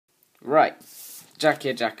Right, Jack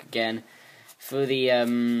here, Jack again. For the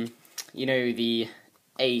the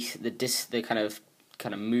ace, the kind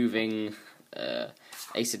of moving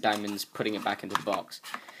ace of diamonds, putting it back into the box.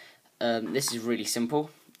 This is really simple.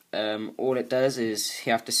 All it does is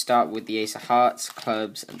you have to start with the ace of hearts,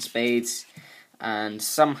 clubs, and spades, and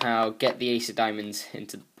somehow get the ace of diamonds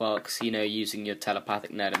into the box. Using your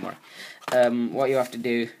telepathic Nedamore. What you have to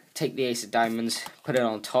do: take the ace of diamonds, put it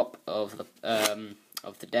on top of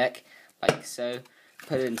the deck, like so.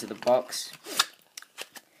 Put it into the box.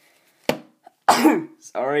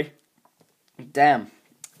 Sorry. Damn.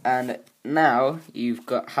 And now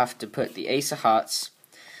have to put the ace of hearts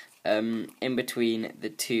in between the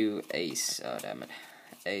two ace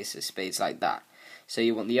of spades, like that. So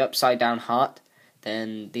you want the upside down heart,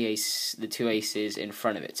 then the two aces in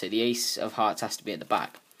front of it. So the ace of hearts has to be at the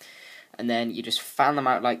back. And then you just fan them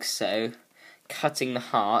out like so, cutting the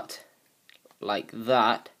heart like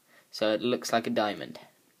that, so it looks like a diamond.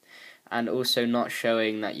 And also not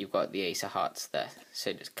showing that you've got the ace of hearts there.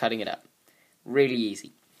 So just cutting it up. Really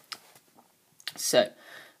easy. So,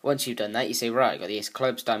 once you've done that, you say, right, I've got the ace of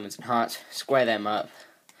clubs, diamonds, and hearts. Square them up,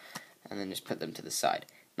 and then just put them to the side.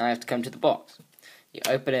 Now I have to come to the box. You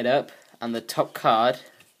open it up, and the top card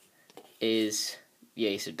is the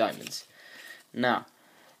ace of diamonds. Now,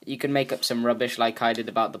 you can make up some rubbish like I did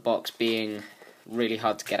about the box being really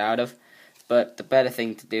hard to get out of. But the better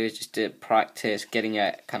thing to do is just to practice getting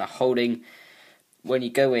it kind of holding. When you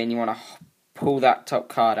go in, you want to pull that top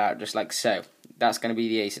card out just like so. That's going to be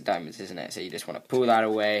the ace of diamonds, isn't it? So you just want to pull that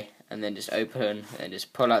away and then just open and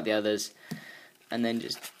just pull out the others and then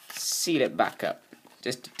just seal it back up.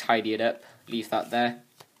 Just to tidy it up. Leave that there.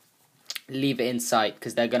 Leave it in sight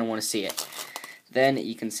because they're going to want to see it. Then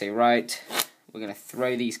you can say, right, we're going to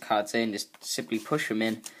throw these cards in. Just simply push them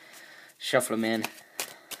in. Shuffle them in.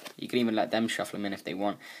 You can even let them shuffle them in if they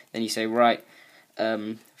want. Then you say, right,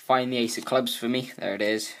 find the ace of clubs for me. There it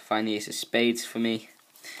is. Find the ace of spades for me.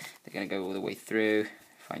 They're going to go all the way through.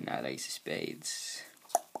 Find that ace of spades.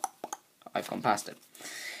 I've gone past it.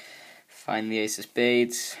 Find the ace of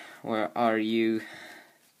spades. Where are you?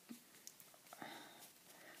 I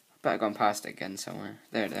bet I've gone past it again somewhere.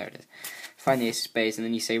 There it is. Find the ace of spades, and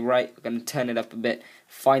then you say, right, we're going to turn it up a bit.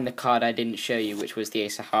 Find the card I didn't show you, which was the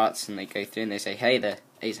ace of hearts, and they go through and they say, hey, the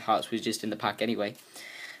ace of hearts was just in the pack anyway.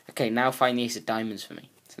 Okay, now find the ace of diamonds for me.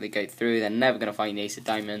 So they go through, they're never going to find the ace of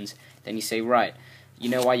diamonds. Then you say, right, you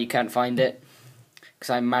know why you can't find it? Because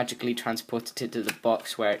I magically transported it to the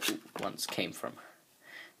box where it once came from.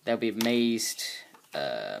 They'll be amazed.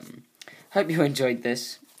 Hope you enjoyed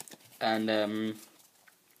this, and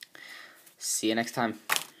see you next time.